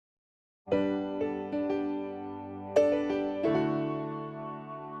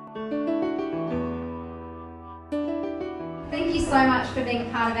so much for being a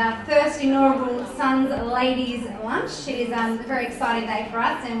part of our first inaugural SUNS Ladies Lunch. It is a very exciting day for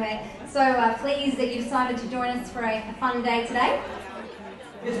us, and we're so pleased that you decided to join us for a fun day today.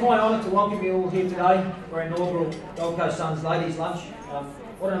 It's my honour to welcome you all here today for our inaugural Gold Coast SUNS Ladies Lunch.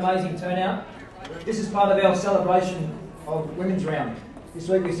 What an amazing turnout. This is part of our celebration of Women's Round. This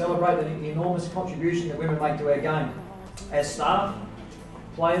week we celebrate the enormous contribution that women make to our game. As staff,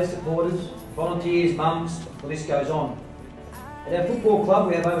 players, supporters, volunteers, mums, the list goes on. At our football club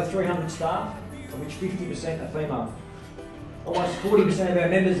we have over 300 staff, of which 50% are female. Almost 40% of our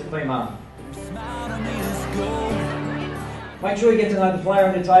members are female. Make sure you get to know the player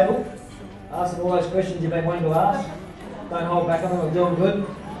on the table. Ask them all those questions you've been wanting to ask. Don't hold back on them, we're doing good.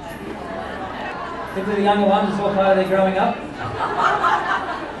 Particularly the younger ones, it's all part of their growing up.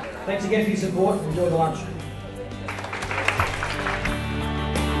 Thanks again for your support. Enjoy the lunch.